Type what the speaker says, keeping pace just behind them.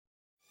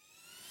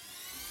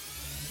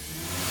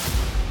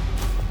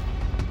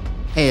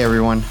Hey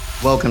everyone,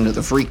 welcome to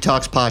the FREQ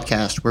Talks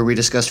Podcast, where we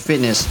discuss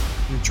fitness,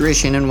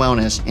 nutrition, and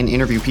wellness, and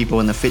interview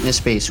people in the fitness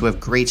space who have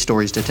great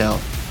stories to tell,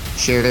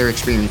 share their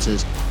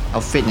experiences,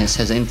 how fitness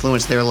has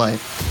influenced their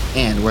life,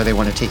 and where they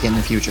want to take it in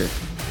the future.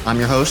 I'm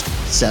your host,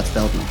 Seth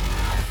Feldman.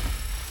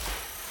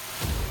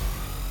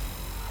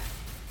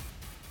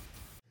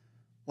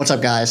 What's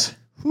up, guys?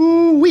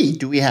 Woo-wee,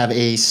 do we have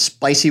a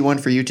spicy one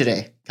for you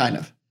today? Kind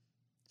of.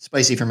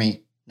 Spicy for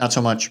me, not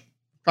so much.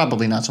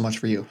 Probably not so much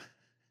for you.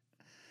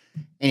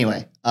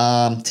 Anyway,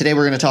 today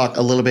we're going to talk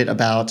a little bit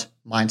about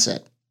mindset.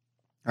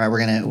 All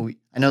right,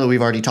 I know that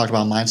we've already talked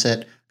about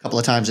mindset a couple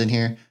of times in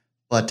here,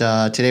 but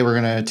today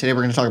we're going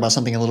to talk about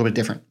something a little bit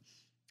different.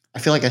 I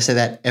feel like I say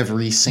that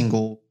every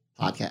single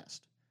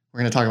podcast.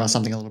 We're going to talk about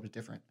something a little bit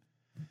different.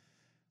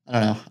 I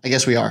don't know. I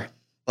guess we are,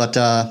 but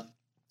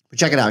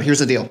check it out. Here's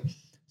the deal.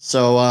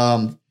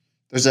 So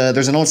there's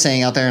an old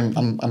saying out there, and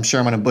I'm sure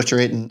I'm going to butcher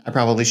it, and I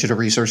probably should have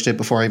researched it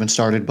before I even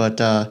started, but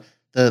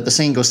the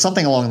saying goes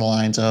something along the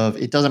lines of,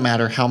 it doesn't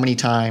matter how many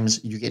times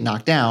you get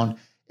knocked down,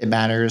 it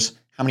matters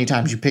how many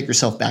times you pick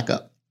yourself back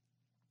up,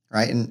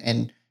 right?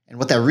 And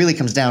what that really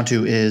comes down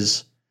to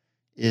is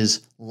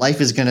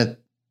life is going to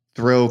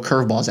throw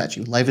curveballs at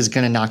you. Life is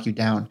going to knock you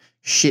down.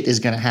 Shit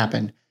is going to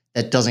happen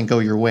that doesn't go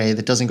your way,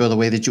 that doesn't go the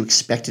way that you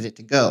expected it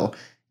to go.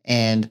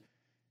 And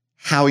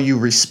how you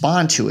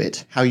respond to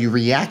it, how you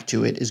react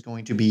to it is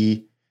going to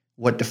be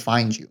what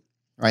defines you,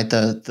 right?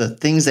 The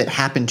things that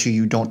happen to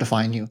you don't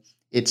define you.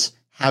 It's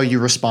how you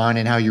respond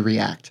and how you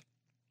react.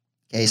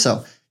 Okay,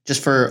 so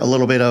just for a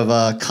little bit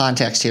of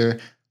context here,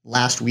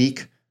 last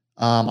week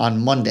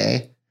on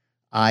Monday,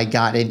 I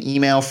got an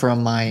email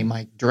from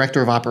my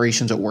director of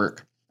operations at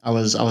work. I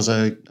was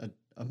a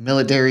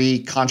military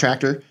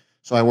contractor,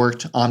 so I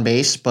worked on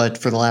base, but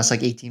for the last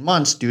 18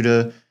 months, due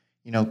to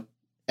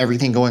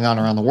everything going on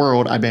around the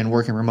world, I've been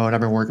working remote.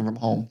 I've been working from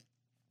home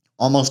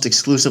almost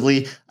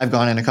exclusively. I've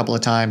gone in a couple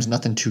of times,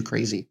 nothing too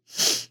crazy.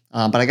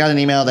 But I got an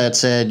email that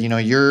said,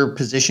 your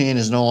position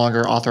is no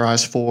longer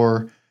authorized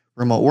for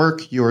remote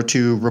work. You are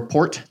to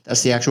report.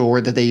 That's the actual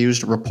word that they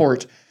used,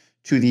 report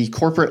to the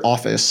corporate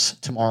office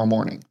tomorrow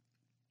morning.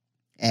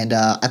 And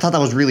I thought that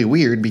was really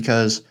weird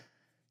because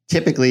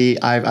typically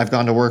I've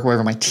gone to work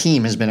wherever my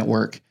team has been at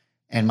work,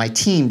 and my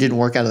team didn't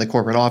work out of the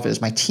corporate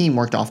office. My team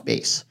worked off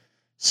base.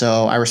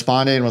 So I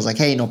responded and was like,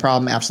 hey, no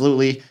problem.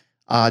 Absolutely.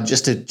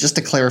 Just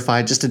to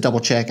clarify, just to double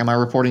check, am I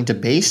reporting to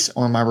base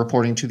or am I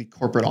reporting to the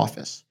corporate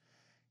office?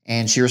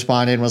 And she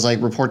responded and was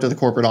like, report to the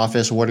corporate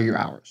office. What are your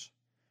hours?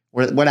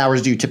 What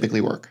hours do you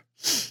typically work?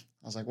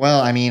 I was like,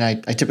 well,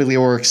 I typically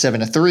work 7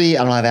 to 3.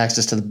 I don't have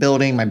access to the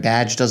building. My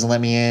badge doesn't let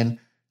me in.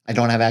 I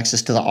don't have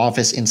access to the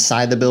office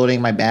inside the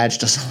building. My badge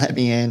doesn't let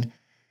me in.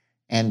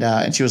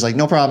 And she was like,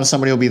 no problem.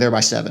 Somebody will be there by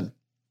 7.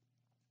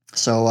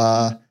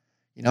 So,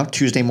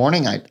 Tuesday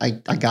morning,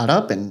 I got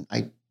up and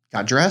I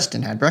got dressed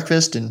and had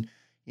breakfast and,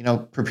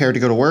 prepared to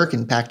go to work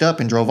and packed up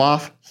and drove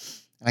off.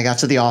 And I got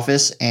to the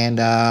office and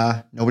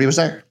nobody was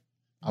there.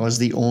 I was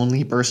the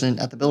only person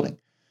at the building.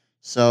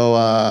 So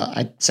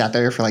I sat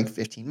there for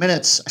 15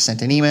 minutes. I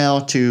sent an email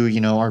to,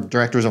 our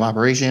directors of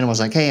operation and was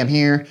like, hey, I'm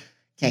here.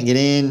 Can't get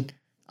in.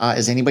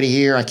 Is anybody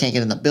here? I can't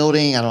get in the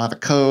building. I don't have a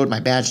code.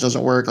 My badge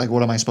doesn't work.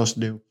 What am I supposed to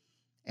do?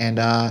 And,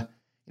 I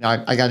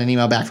got an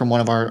email back from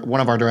one of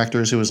our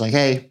directors who was like,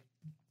 hey,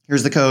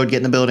 here's the code. Get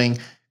in the building.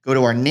 Go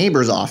to our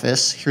neighbor's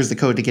office. Here's the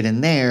code to get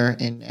in there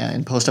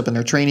and post up in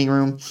their training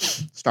room.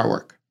 Start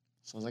work.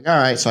 So I was like, all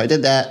right. So I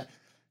did that.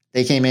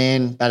 They came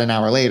in about an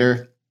hour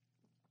later,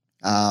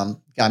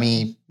 got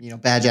me,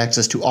 badge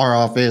access to our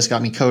office,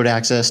 got me code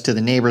access to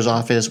the neighbor's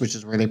office, which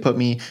is where they put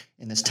me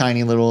in this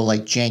tiny little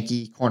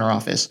janky corner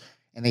office.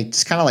 And they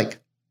just kind of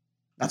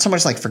not so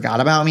much forgot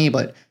about me,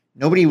 but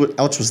nobody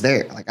else was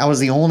there. I was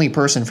the only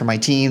person from my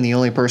team, the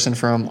only person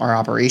from our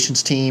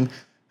operations team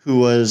who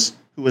was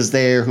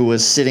there, who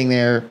was sitting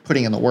there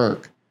putting in the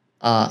work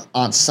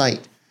on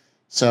site.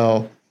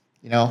 So,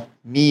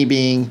 me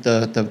being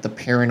the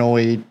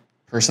paranoid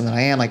person that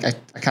I am, I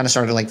kind of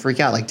started to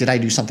freak out. Did I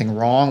do something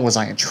wrong? Was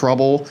I in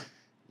trouble?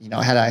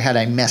 Had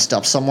I messed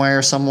up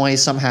somewhere, some way,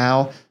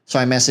 somehow? So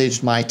I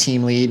messaged my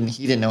team lead and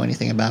he didn't know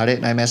anything about it.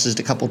 And I messaged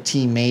a couple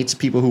teammates,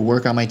 people who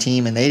work on my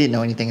team, and they didn't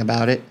know anything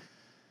about it.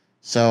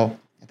 So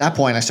at that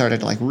point I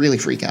started to really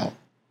freak out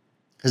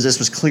because this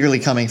was clearly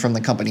coming from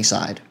the company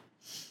side.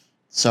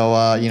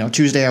 So,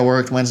 Tuesday I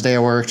worked, Wednesday I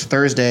worked,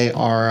 Thursday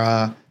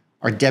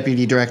our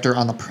deputy director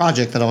on the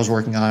project that I was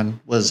working on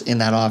was in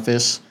that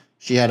office.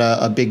 She had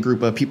a big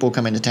group of people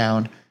come into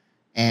town.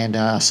 And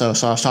so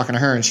I was talking to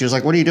her and she was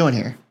like, what are you doing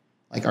here?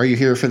 Are you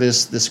here for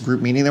this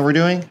group meeting that we're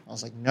doing? I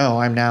was like, no,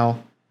 I'm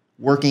now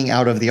working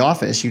out of the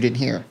office. You didn't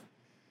hear.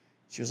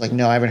 She was like,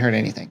 no, I haven't heard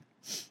anything,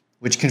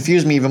 which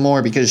confused me even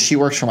more because she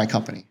works for my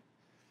company.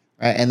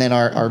 Right? And then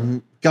our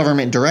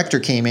government director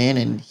came in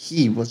and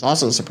he was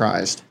also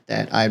surprised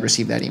that I had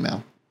received that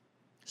email.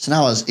 So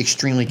now I was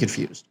extremely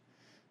confused.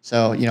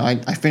 So,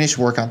 I finished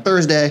work on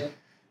Thursday.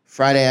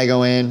 Friday I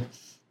go in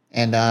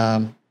and,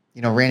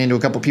 ran into a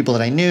couple people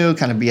that I knew,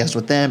 kind of BS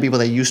with them, people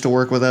that used to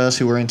work with us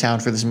who were in town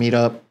for this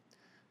meetup.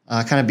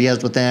 kind of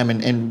BS with them.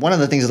 And one of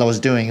the things that I was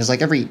doing is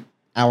like every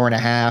hour and a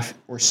half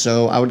or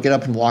so, I would get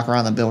up and walk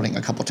around the building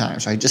a couple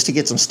times, right? Just to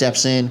get some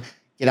steps in,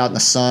 get out in the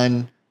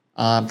sun,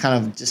 kind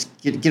of just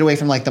get away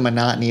from like the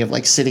monotony of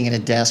like sitting at a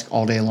desk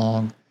all day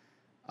long,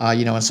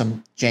 in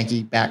some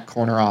janky back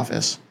corner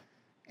office.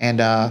 And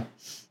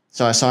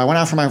so I went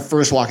out for my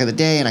first walk of the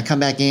day, and I come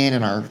back in,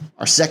 and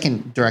our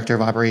second director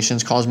of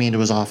operations calls me into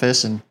his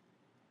office and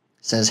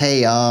says,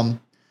 "Hey,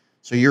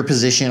 so your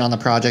position on the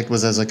project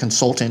was as a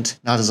consultant,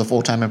 not as a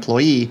full-time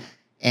employee,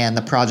 and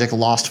the project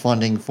lost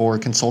funding for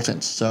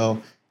consultants.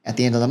 So at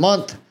the end of the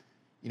month,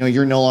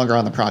 you're no longer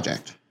on the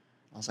project."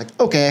 I was like,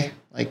 "Okay,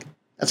 like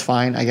that's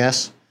fine, I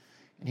guess."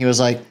 And he was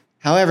like,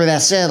 "However,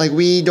 that said, like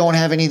we don't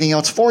have anything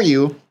else for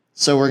you,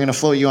 so we're going to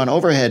float you on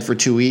overhead for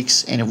 2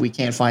 weeks, and if we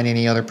can't find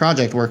any other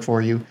project work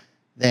for you,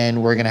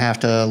 then we're going to have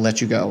to let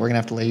you go. We're going to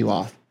have to lay you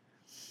off."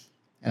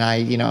 And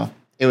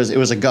it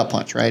was a gut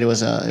punch, right? It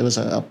was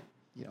a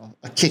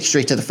kick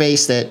straight to the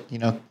face that,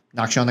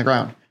 knocks you on the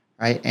ground,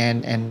 right?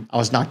 And I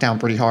was knocked down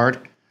pretty hard.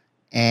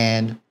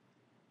 And,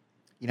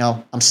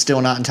 I'm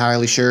still not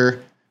entirely sure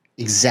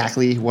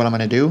exactly what I'm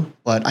going to do,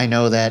 but I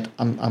know that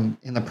I'm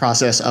in the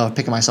process of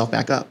picking myself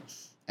back up,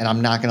 and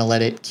I'm not going to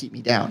let it keep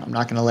me down. I'm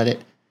not going to let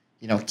it,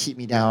 keep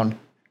me down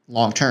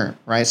long term,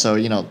 right? So,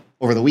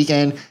 over the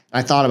weekend,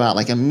 I thought about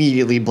like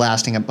immediately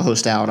blasting a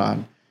post out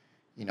on,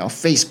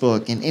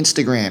 Facebook and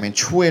Instagram and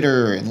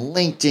Twitter and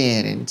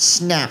LinkedIn and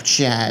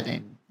Snapchat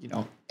and,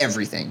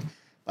 everything.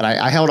 But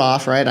I held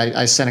off, right?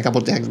 I sent a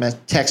couple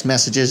text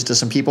messages to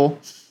some people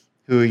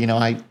who,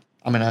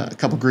 I'm in a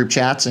couple group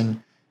chats,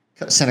 and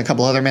sent a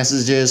couple other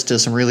messages to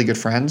some really good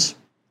friends,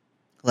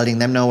 letting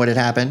them know what had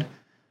happened.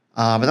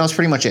 But that was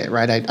pretty much it,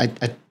 right?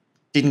 I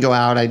didn't go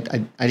out. I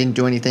didn't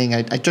do anything.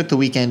 I took the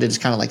weekend to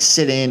just kind of like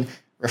sit in,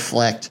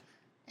 reflect,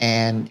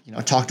 and,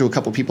 talk to a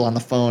couple people on the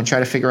phone, try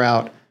to figure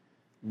out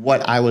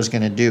what I was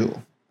going to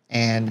do.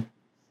 And,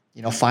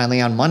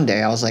 finally on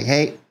Monday, I was like,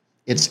 hey,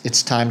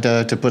 it's time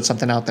to put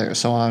something out there.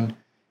 So on,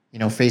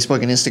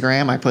 Facebook and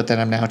Instagram, I put that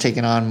I'm now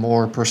taking on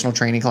more personal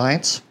training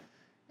clients.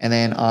 And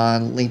then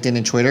on LinkedIn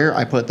and Twitter,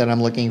 I put that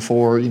I'm looking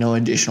for,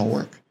 additional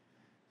work.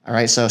 All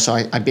right. So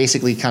I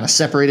basically kind of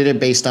separated it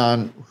based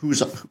on who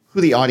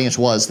the audience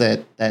was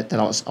that I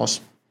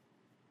was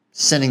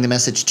sending the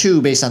message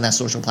to based on that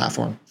social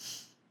platform.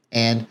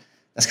 And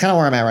that's kind of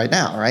where I'm at right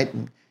now. Right.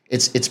 And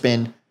it's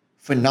been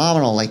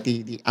phenomenal. Like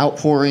the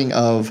outpouring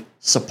of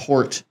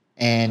support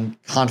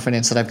and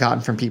confidence that I've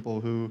gotten from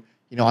people who,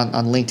 on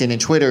LinkedIn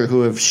and Twitter,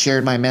 who have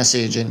shared my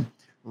message and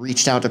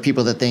reached out to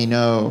people that they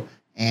know,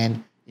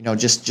 and,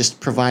 just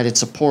provided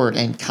support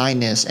and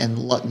kindness and,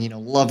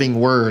 loving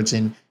words,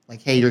 and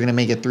like, hey, you're going to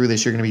make it through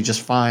this. You're going to be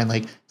just fine.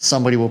 Like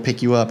somebody will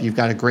pick you up. You've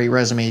got a great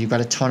resume. You've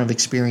got a ton of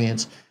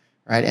experience.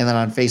 Right. And then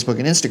on Facebook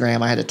and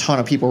Instagram, I had a ton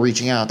of people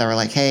reaching out that were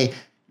like, hey,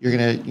 you're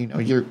going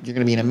to, you're going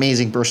to be an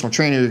amazing personal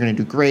trainer. You're going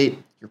to do great.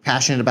 You're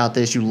passionate about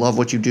this. You love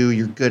what you do.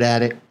 You're good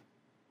at it.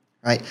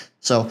 Right.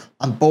 So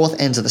on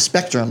both ends of the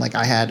spectrum, like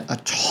I had a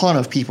ton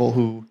of people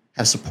who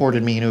have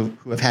supported me and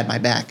who have had my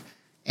back.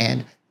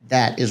 And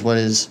that is what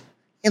is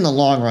in the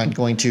long run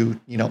going to,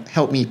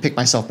 help me pick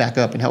myself back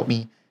up and help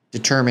me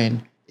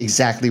determine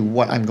exactly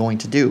what I'm going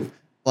to do.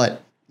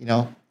 But,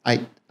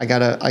 I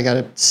got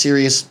a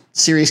serious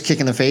kick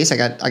in the face. I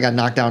got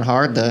knocked down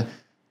hard. The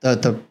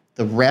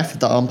ref,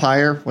 the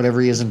umpire,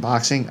 whatever he is in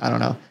boxing, I don't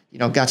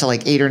know, got to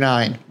like 8 or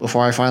 9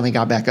 before I finally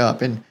got back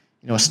up, and,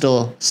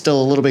 still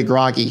a little bit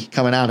groggy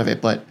coming out of it,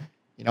 but,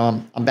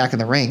 I'm back in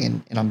the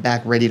ring, and I'm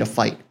back ready to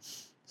fight.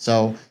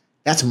 So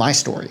that's my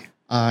story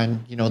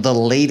on, the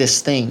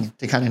latest thing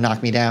to kind of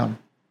knock me down,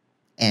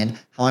 and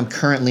how I'm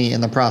currently in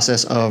the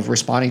process of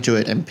responding to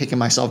it and picking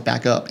myself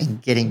back up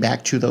and getting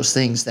back to those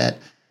things that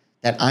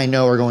I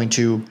know are going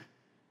to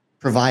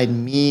provide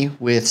me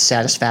with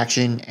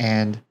satisfaction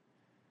and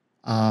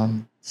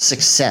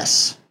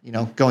success,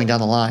 going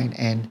down the line.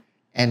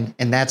 And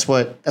that's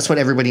what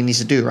everybody needs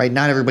to do, right?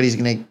 Not everybody's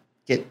going to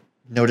get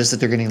notice that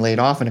they're getting laid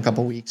off in a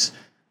couple of weeks.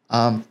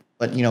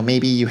 But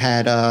maybe you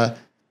had a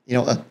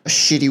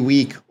shitty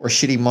week or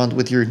shitty month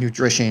with your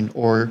nutrition,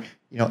 or,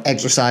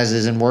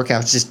 exercises and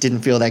workouts just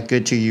didn't feel that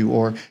good to you,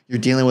 or you're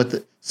dealing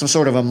with some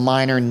sort of a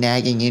minor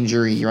nagging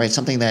injury, right?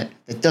 Something that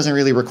doesn't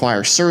really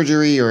require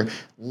surgery or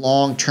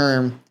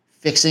long-term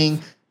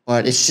fixing,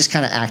 but it's just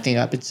kind of acting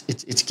up.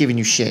 It's giving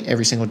you shit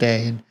every single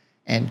day.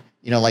 And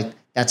like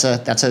that's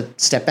a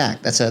step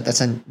back. That's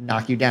a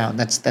knock you down.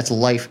 That's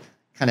life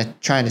kind of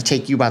trying to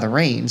take you by the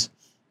reins.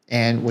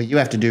 And what you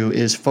have to do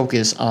is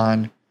focus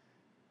on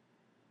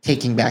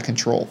taking back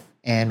control.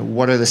 And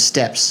what are the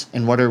steps,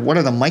 and what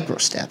are the micro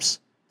steps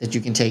that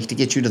you can take to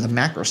get you to the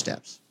macro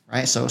steps,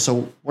 right?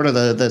 So what are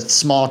the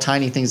small,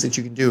 tiny things that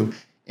you can do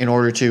in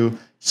order to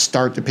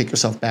start to pick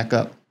yourself back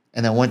up?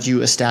 And then once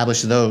you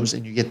establish those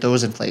and you get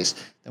those in place,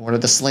 then what are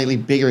the slightly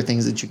bigger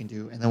things that you can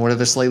do? And then what are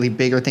the slightly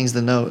bigger things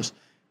than those,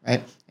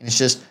 right? And it's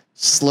just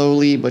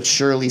slowly but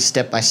surely,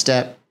 step by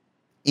step,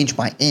 inch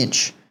by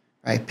inch,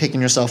 right?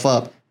 Picking yourself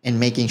up and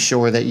making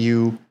sure that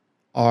you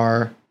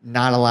are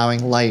not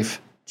allowing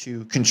life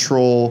to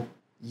control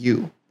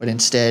you, but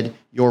instead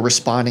you're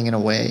responding in a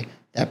way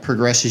that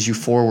progresses you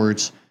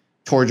forwards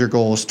toward your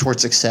goals,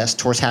 towards success,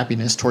 towards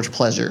happiness, towards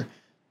pleasure.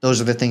 Those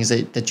are the things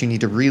that you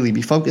need to really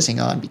be focusing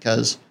on,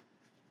 because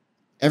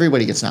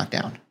everybody gets knocked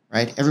down,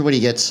 right? Everybody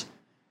gets,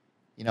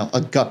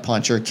 a gut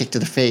punch or a kick to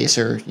the face,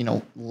 or,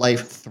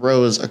 life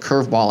throws a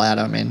curveball at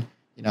them, and,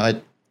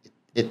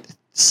 it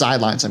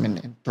sidelines them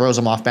and throws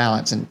them off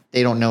balance, and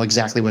they don't know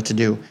exactly what to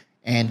do.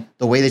 And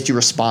the way that you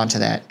respond to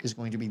that is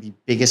going to be the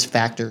biggest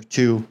factor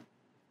to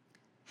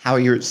how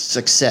your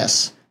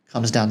success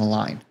comes down the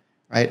line,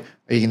 right?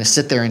 Are you going to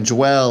sit there and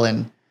dwell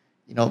and,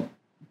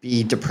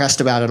 be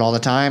depressed about it all the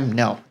time?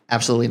 No,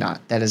 absolutely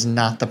not. That is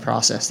not the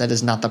process. That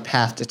is not the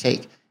path to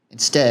take.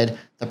 Instead,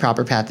 the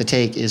proper path to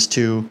take is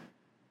to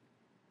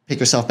pick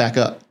yourself back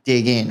up,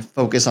 dig in,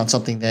 focus on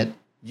something that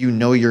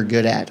you're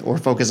good at, or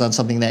focus on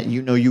something that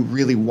you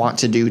really want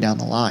to do down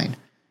the line.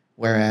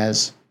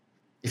 Whereas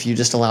if you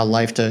just allow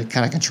life to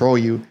kind of control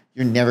you,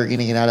 you're never going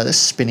to get out of this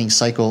spinning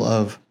cycle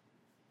of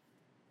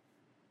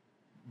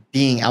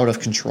being out of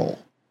control,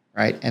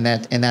 right? And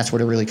that's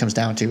what it really comes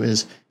down to,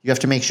 is you have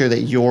to make sure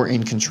that you're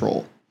in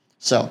control.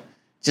 So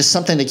just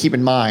something to keep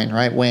in mind,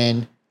 right?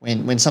 When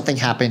something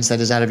happens that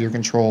is out of your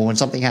control, when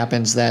something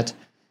happens that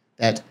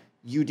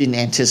you didn't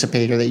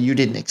anticipate or that you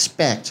didn't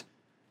expect,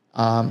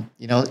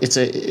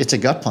 it's a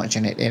gut punch,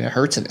 and it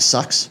hurts and it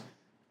sucks.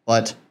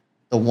 But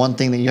the one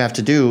thing that you have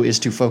to do is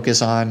to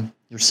focus on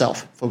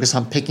yourself, focus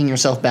on picking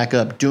yourself back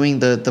up, doing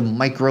the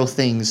micro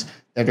things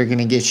that are going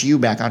to get you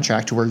back on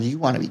track to where you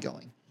want to be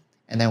going.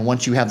 And then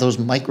once you have those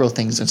micro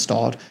things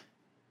installed,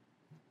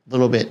 a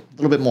little bit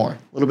more,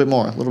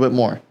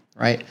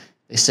 right?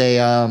 They say,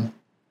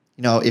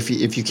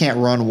 if you can't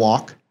run,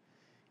 walk.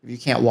 If you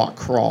can't walk,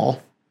 crawl.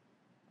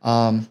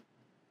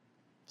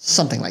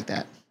 Something like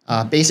that.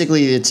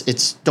 Basically,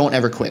 it's don't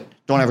ever quit.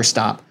 Don't ever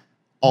stop.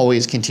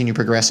 Always continue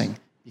progressing,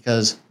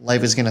 because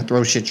life is going to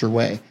throw shit your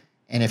way.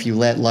 And if you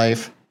let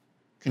life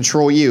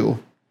control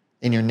you,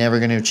 then you're never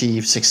going to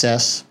achieve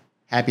success,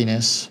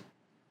 happiness,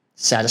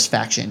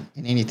 satisfaction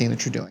in anything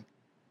that you're doing.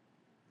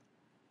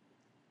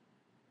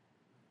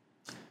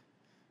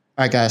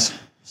 All right, guys.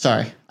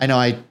 Sorry. I know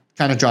I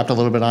kind of dropped a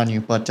little bit on you,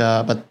 but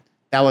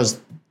that was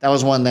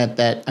one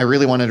that I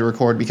really wanted to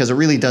record, because it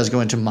really does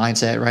go into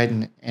mindset, right?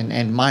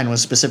 And mine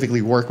was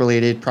specifically work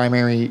related,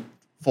 primary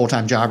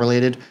full-time job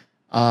related.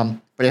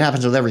 But it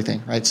happens with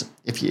everything, right? So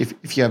if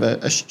you have a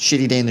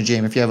shitty day in the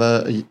gym, if you have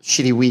a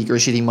shitty week or a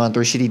shitty month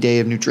or a shitty day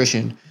of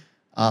nutrition,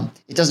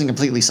 it doesn't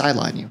completely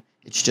sideline you.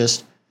 It's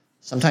just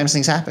sometimes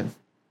things happen,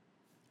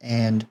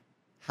 and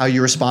how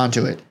you respond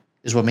to it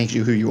is what makes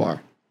you who you are.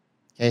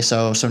 Okay,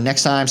 so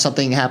next time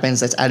something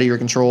happens that's out of your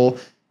control,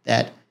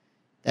 that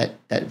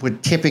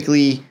would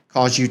typically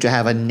cause you to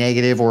have a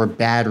negative or a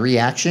bad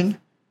reaction,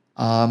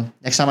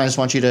 next time I just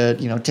want you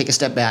to take a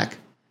step back,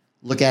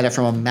 look at it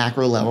from a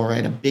macro level,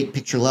 right, a big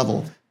picture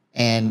level,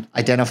 and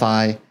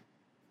identify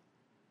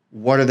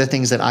what are the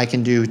things that I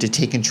can do to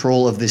take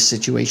control of this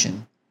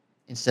situation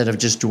instead of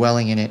just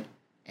dwelling in it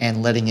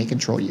and letting it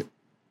control you.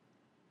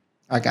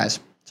 All right, guys,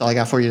 that's all I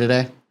got for you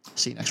today.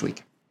 See you next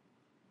week.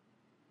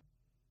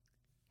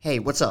 Hey,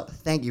 what's up?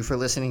 Thank you for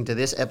listening to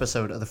this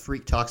episode of the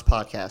FREQ Talks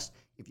Podcast.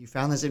 If you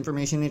found this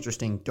information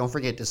interesting, don't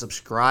forget to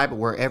subscribe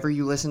wherever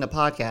you listen to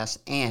podcasts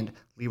and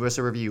leave us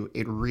a review.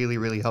 It really,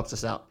 really helps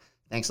us out.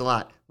 Thanks a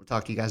lot. We'll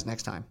talk to you guys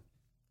next time.